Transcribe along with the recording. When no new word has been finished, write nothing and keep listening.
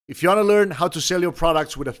If you want to learn how to sell your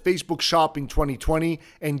products with a Facebook shop in 2020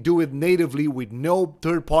 and do it natively with no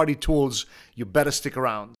third-party tools, you better stick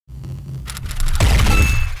around.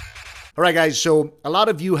 All right, guys, so a lot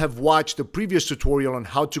of you have watched the previous tutorial on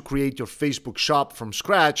how to create your Facebook shop from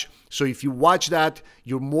scratch. So if you watch that,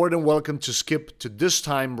 you're more than welcome to skip to this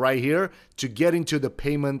time right here to get into the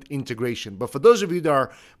payment integration. But for those of you that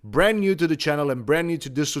are brand new to the channel and brand new to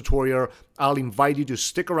this tutorial, I'll invite you to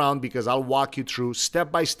stick around because I'll walk you through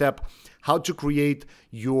step by step how to create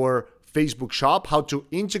your Facebook shop, how to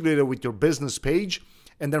integrate it with your business page.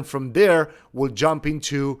 And then from there, we'll jump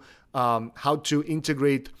into how to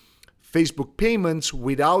integrate Facebook payments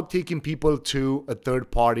without taking people to a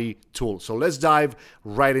third-party tool. So let's dive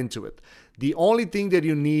right into it. The only thing that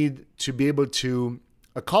you need to be able to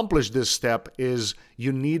accomplish this step is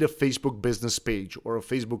you need a Facebook business page or a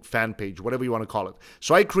Facebook fan page, whatever you want to call it.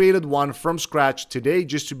 So I created one from scratch today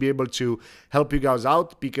just to be able to help you guys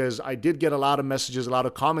out because I did get a lot of messages, a lot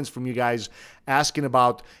of comments from you guys asking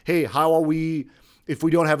about, hey, how are we, if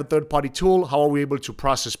we don't have a third-party tool, how are we able to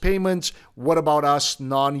process payments? What about us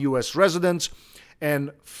non-US residents?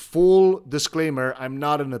 And full disclaimer, I'm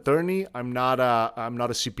not an attorney. I'm not a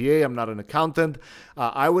CPA. I'm not an accountant.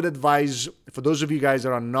 I would advise for those of you guys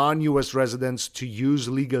that are non-US residents to use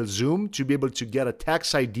LegalZoom to be able to get a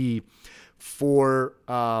tax ID for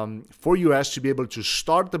US to be able to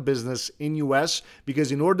start the business in US,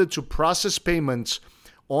 because in order to process payments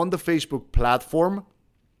on the Facebook platform,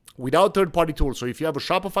 without third-party tools. So if you have a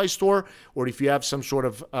Shopify store or if you have some sort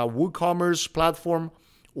of WooCommerce platform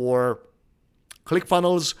or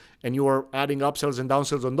ClickFunnels and you are adding upsells and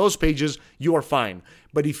downsells on those pages, you are fine.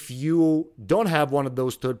 But if you don't have one of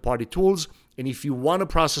those third-party tools and if you want to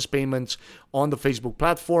process payments on the Facebook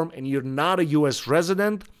platform and you're not a US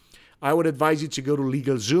resident, I would advise you to go to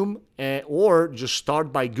LegalZoom or just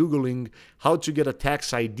start by Googling how to get a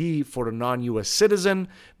tax ID for a non-US citizen,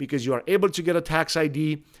 because you are able to get a tax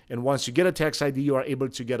ID. And once you get a tax ID, you are able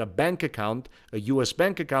to get a bank account, a US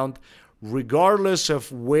bank account, regardless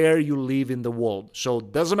of where you live in the world. So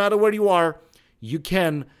it doesn't matter where you are, you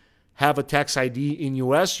can have a tax ID in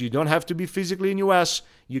US. You don't have to be physically in US.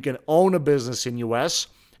 You can own a business in US.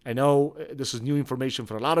 I know this is new information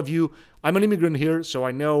for a lot of you. I'm an immigrant here, so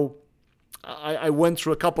I know I went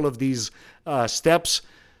through a couple of these steps,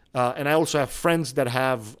 and I also have friends that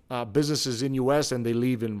have businesses in US and they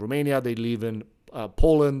live in Romania, they live in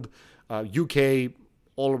Poland, UK,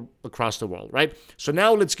 all across the world, right? So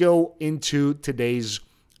now let's go into today's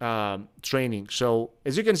training. So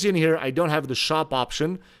as you can see in here, I don't have the shop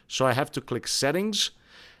option, so I have to click settings,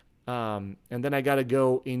 and then I got to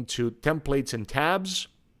go into templates and tabs.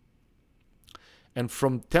 And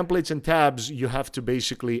from templates and tabs, you have to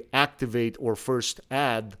basically activate or first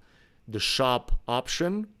add the shop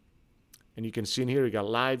option. And you can see in here, you got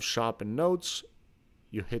live, shop, and notes.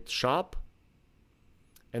 You hit shop.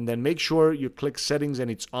 And then make sure you click settings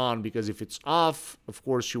and it's on, because if it's off, of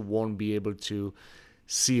course, you won't be able to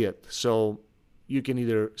see it. So you can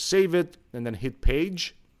either save it and then hit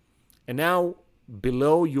page. And now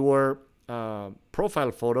below your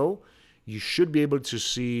profile photo, you should be able to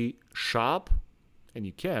see shop. And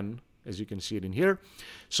you can, as you can see it in here.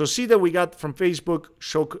 So see that we got from Facebook,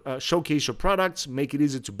 showcase your products, make it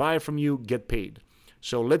easy to buy from you, get paid.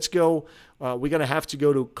 So let's go. We're going to have to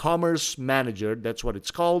go to Commerce Manager. That's what it's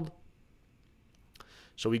called.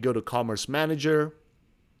 So we go to Commerce Manager.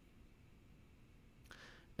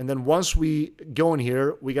 And then once we go in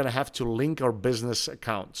here, we're going to have to link our business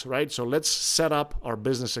accounts, right? So let's set up our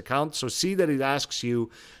business account. So see that it asks you,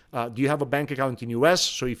 do you have a bank account in US?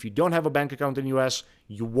 So if you don't have a bank account in US,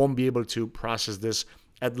 you won't be able to process this,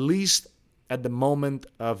 at least at the moment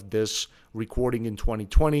of this recording in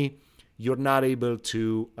 2020. You're not able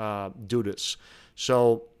to do this.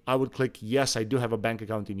 So I would click, yes, I do have a bank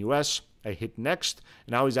account in US. I hit next.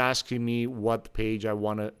 And now he's asking me what page I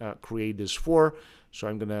want to create this for. So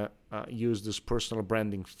I'm going to use this personal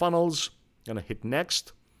branding funnels. I'm going to hit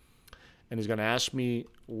next. And he's going to ask me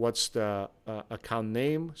what's the account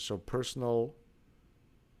name. So personal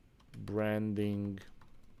branding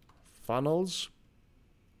funnels.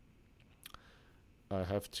 I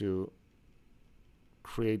have to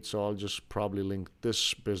create, so I'll just probably link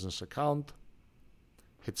this business account.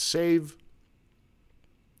 Hit save.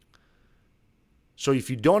 So if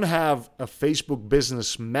you don't have a Facebook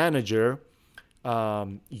Business Manager,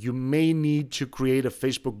 you may need to create a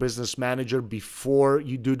Facebook Business Manager before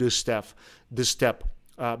you do this step.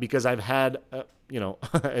 Because I've had,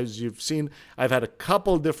 as you've seen, I've had a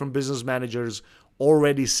couple different business managers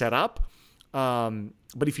already set up.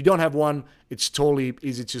 But if you don't have one, it's totally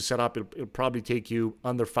easy to set up. It'll probably take you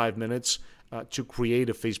under 5 minutes. to create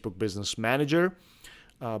a Facebook Business Manager.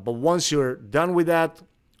 But once you're done with that,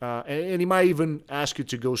 and he might even ask you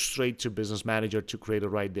to go straight to Business Manager to create it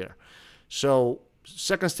right there. So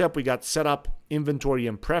second step, we got set up inventory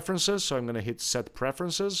and preferences. So I'm going to hit set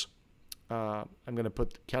preferences. I'm going to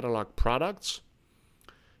put catalog products.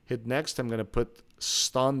 Hit next. I'm going to put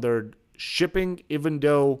standard shipping, even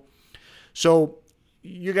though. So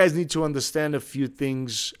you guys need to understand a few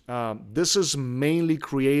things. This is mainly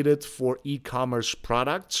created for e-commerce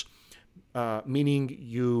products, meaning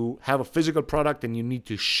you have a physical product and you need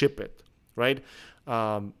to ship it, right?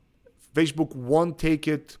 Facebook won't take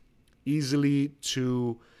it easily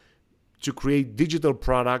to create digital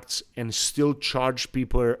products and still charge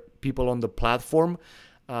people on the platform.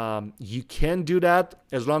 You can do that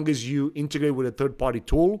as long as you integrate with a third-party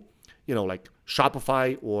tool, like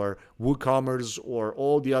Shopify or WooCommerce or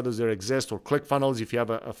all the others that exist, or ClickFunnels if you have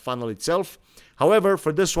a funnel itself. However,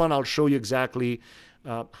 for this one, I'll show you exactly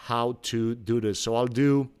how to do this. So I'll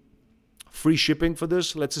do free shipping for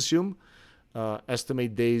this, let's assume.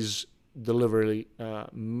 Estimate days delivery,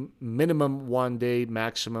 minimum 1 day,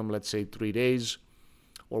 maximum, let's say 3 days,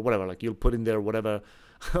 or whatever. Like you'll put in there whatever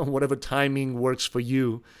whatever timing works for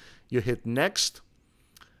you. You hit next.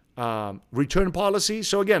 Return policy.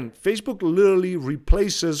 So again, Facebook literally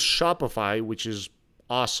replaces Shopify, which is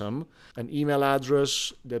awesome. An email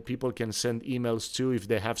address that people can send emails to if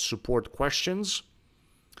they have support questions.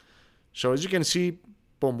 So as you can see,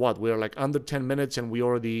 boom, we're like under 10 minutes and we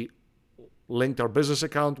already linked our business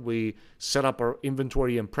account. We set up our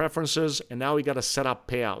inventory and preferences, and now we got to set up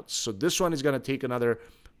payouts. So this one is going to take another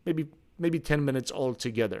maybe 10 minutes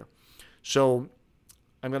altogether. So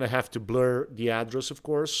I'm going to have to blur the address, of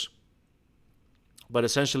course. But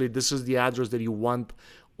essentially, this is the address that you want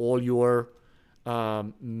all your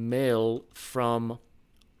mail from,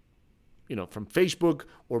 from Facebook,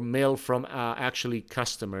 or mail from actually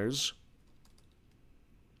customers.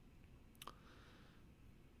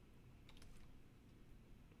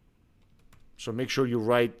 So make sure you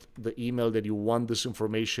write the email that you want this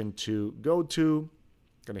information to go to.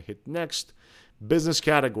 Going to hit next. Business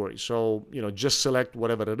category. So, just select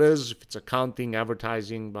whatever it is. If it's accounting,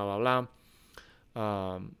 advertising, blah, blah,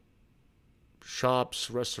 blah.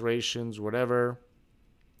 Shops, restorations, whatever.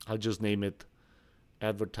 I'll just name it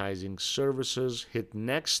advertising services. Hit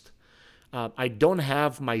next. I don't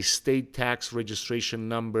have my state tax registration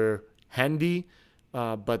number handy,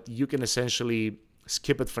 but you can essentially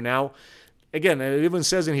skip it for now. Again, it even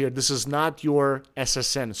says in here, this is not your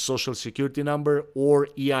SSN, Social Security number, or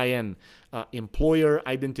EIN, Employer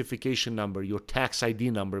Identification Number, your tax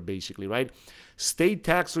ID number, basically, right? State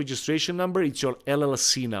tax registration number, it's your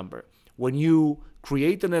LLC number. When you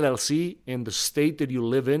create an LLC in the state that you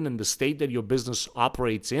live in and the state that your business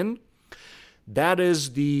operates in, that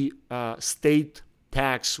is the state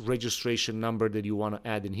tax registration number that you want to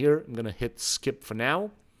add in here. I'm going to hit skip for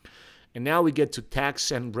now. And now we get to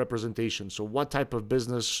tax and representation. So what type of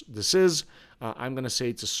business this is, I'm going to say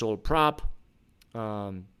it's a sole prop.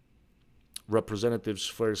 Representative's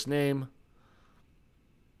first name,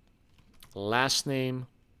 last name,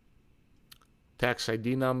 tax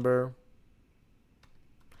ID number.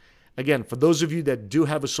 Again, for those of you that do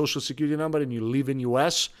have a Social Security number and you live in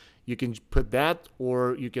US, you can put that,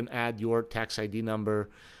 or you can add your tax ID number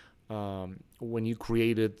when you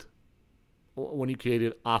create it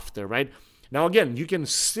after, right? Now, again, you can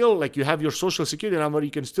still, like you have your Social Security number,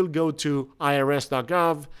 you can still go to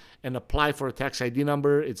irs.gov and apply for a tax ID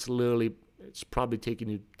number. It's probably taking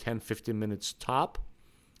you 10, 15 minutes top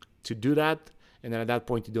to do that. And then at that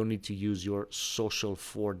point, you don't need to use your social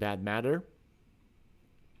for that matter.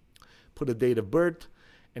 Put a date of birth.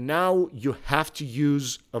 And now you have to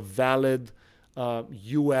use a valid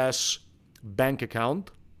US bank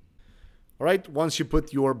account. All right, once you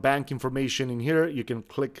put your bank information in here, you can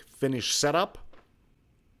click Finish Setup.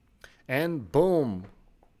 And boom,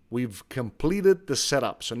 we've completed the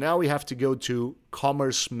setup. So now we have to go to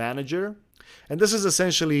Commerce Manager. And this is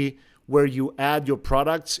essentially where you add your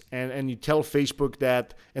products and you tell Facebook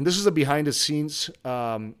that, and this is the behind the scenes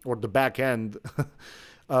or the back end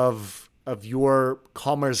of your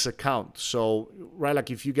commerce account. So, right, like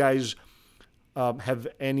if you guys have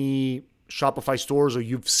any Shopify stores, or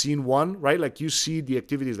you've seen one, right? Like you see the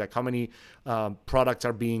activities, like how many products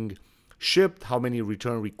are being shipped, how many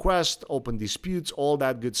return requests, open disputes, all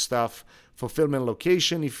that good stuff, fulfillment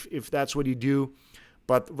location, if that's what you do.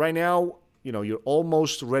 But right now, you're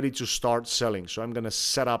almost ready to start selling. So I'm going to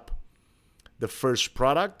set up the first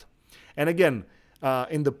product. And again,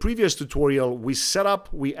 in the previous tutorial, we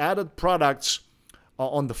added products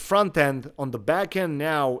on the front end. On the back end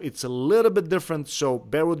now, it's a little bit different, so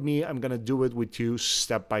bear with me. I'm going to do it with you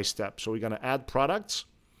step by step. So we're going to add products,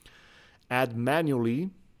 add manually.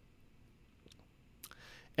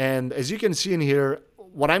 And as you can see in here,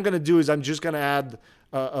 what I'm going to do is I'm just going to add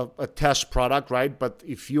a test product, right? But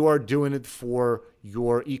if you are doing it for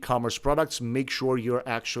your e-commerce products, make sure you're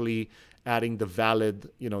actually adding the valid,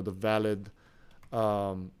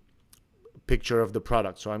 picture of the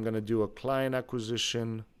product. So I'm going to do a client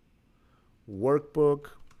acquisition workbook.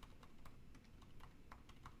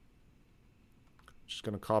 Just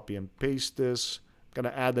going to copy and paste this. I'm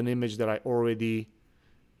going to add an image that I already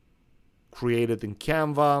created in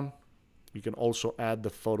Canva. You can also add the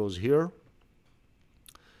photos here.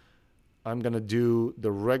 I'm going to do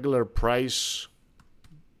the regular price,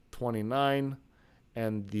 $29,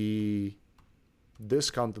 and the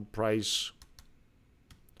discounted price,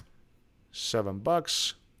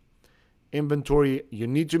 $7. Inventory, you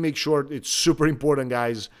need to make sure, it's super important,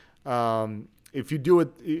 guys. If you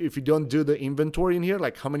don't do the inventory in here,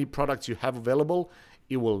 like how many products you have available,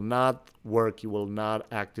 it will not work. You will not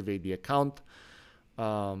activate the account.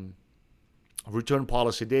 Return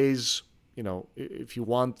policy days, if you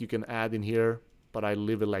want, you can add in here, but I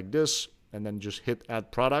leave it like this and then just hit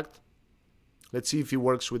add product. Let's see if it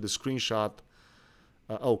works with the screenshot.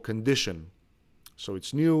 Condition. So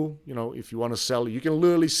it's new. If you want to sell, you can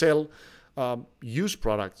literally sell used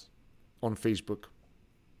products on Facebook,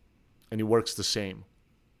 and it works the same.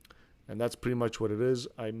 And that's pretty much what it is.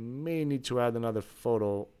 I may need to add another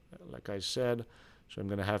photo, like I said. So I'm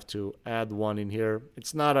going to have to add one in here.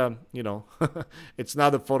 It's not a, it's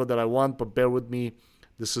not the photo that I want, but bear with me.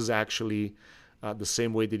 This is actually the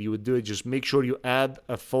same way that you would do it. Just make sure you add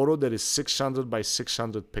a photo that is 600 by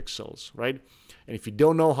 600 pixels, right? And if you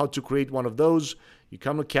don't know how to create one of those, you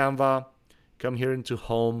come to Canva, come here into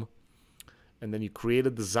Home, and then you create a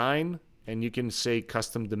design, and you can say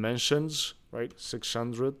custom dimensions, right?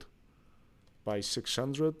 600 by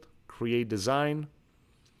 600, create design.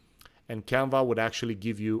 And Canva would actually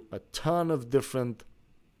give you a ton of different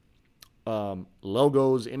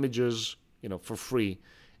logos, images, for free.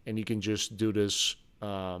 And you can just do this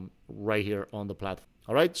right here on the platform.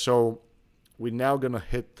 All right, so we're now going to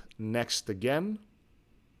hit next again,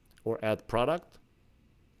 or add product.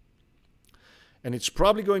 And it's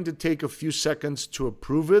probably going to take a few seconds to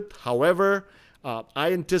approve it. However,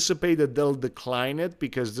 I anticipate that they'll decline it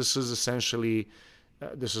because this is essentially,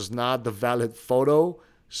 this is not the valid photo.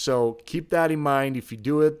 So keep that in mind if you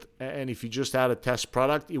do it. And if you just add a test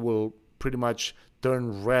product, it will pretty much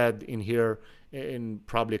turn red in here in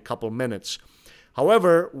probably a couple minutes.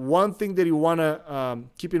 However, one thing that you want to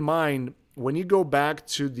keep in mind, when you go back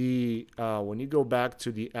to the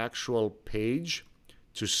actual page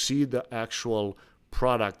to see the actual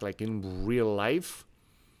product, like in real life,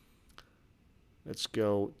 let's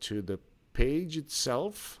go to the page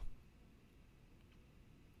itself.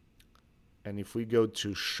 And if we go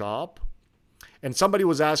to shop, and somebody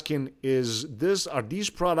was asking, are these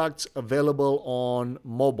products available on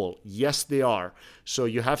mobile? Yes, they are. So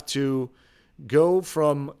you have to go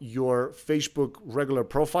from your Facebook regular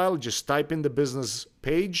profile, just type in the business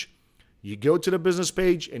page. You go to the business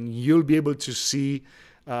page and you'll be able to see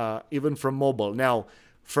even from mobile. Now,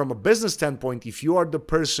 from a business standpoint, if you are the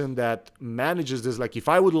person that manages this, like if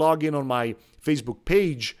I would log in on my Facebook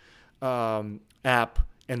page app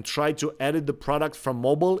and try to edit the product from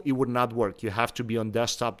mobile, it would not work. You have to be on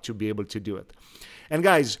desktop to be able to do it. And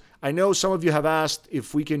guys, I know some of you have asked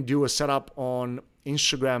if we can do a setup on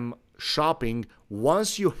Instagram shopping.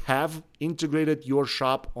 Once you have integrated your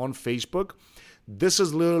shop on Facebook, this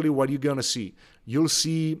is literally what you're going to see. You'll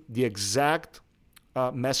see the exact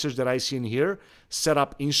message that I see in here, set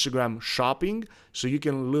up Instagram shopping. So you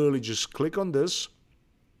can literally just click on this,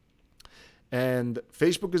 and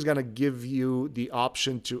Facebook is going to give you the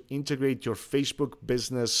option to integrate your Facebook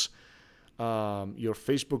business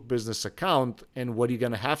account. And what you're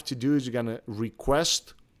going to have to do is you're going to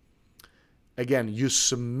request. Again, you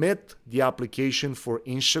submit the application for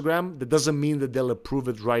Instagram. That doesn't mean that they'll approve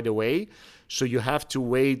it right away. So you have to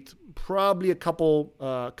wait probably a couple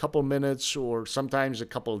minutes, or sometimes a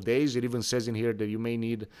couple of days. It even says in here that you may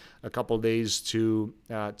need a couple of days to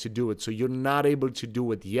do it. So you're not able to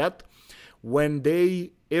do it yet.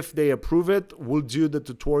 If they approve it, we'll do the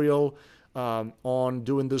tutorial on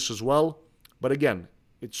doing this as well. But again,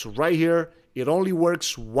 it's right here. It only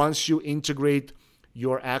works once you integrate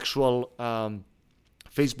your actual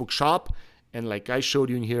Facebook shop. And like I showed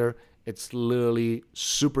you in here, it's literally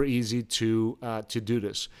super easy to do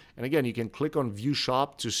this. And again, you can click on View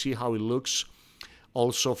Shop to see how it looks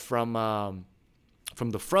also from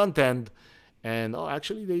the front end. And oh,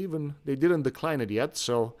 actually they didn't decline it yet,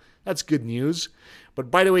 so that's good news.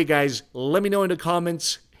 But by the way, guys, let me know in the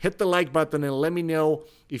comments, hit the like button, and let me know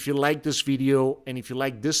if you like this video and if you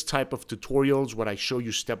like this type of tutorials where I show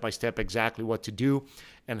you step by step exactly what to do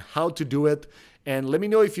and how to do it. And let me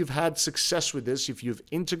know if you've had success with this, if you've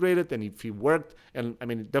integrated and if it worked. And I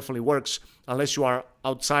mean, it definitely works unless you are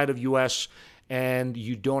outside of US and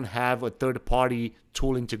you don't have a third-party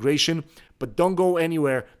tool integration. But don't go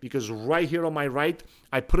anywhere, because right here on my right,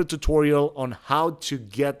 I put a tutorial on how to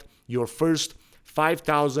get your first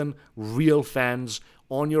 5,000 real fans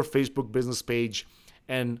on your Facebook business page.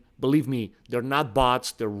 And believe me, they're not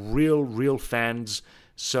bots, they're real fans.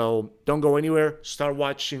 So don't go anywhere. Start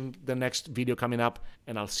watching the next video coming up,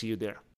 and I'll see you there.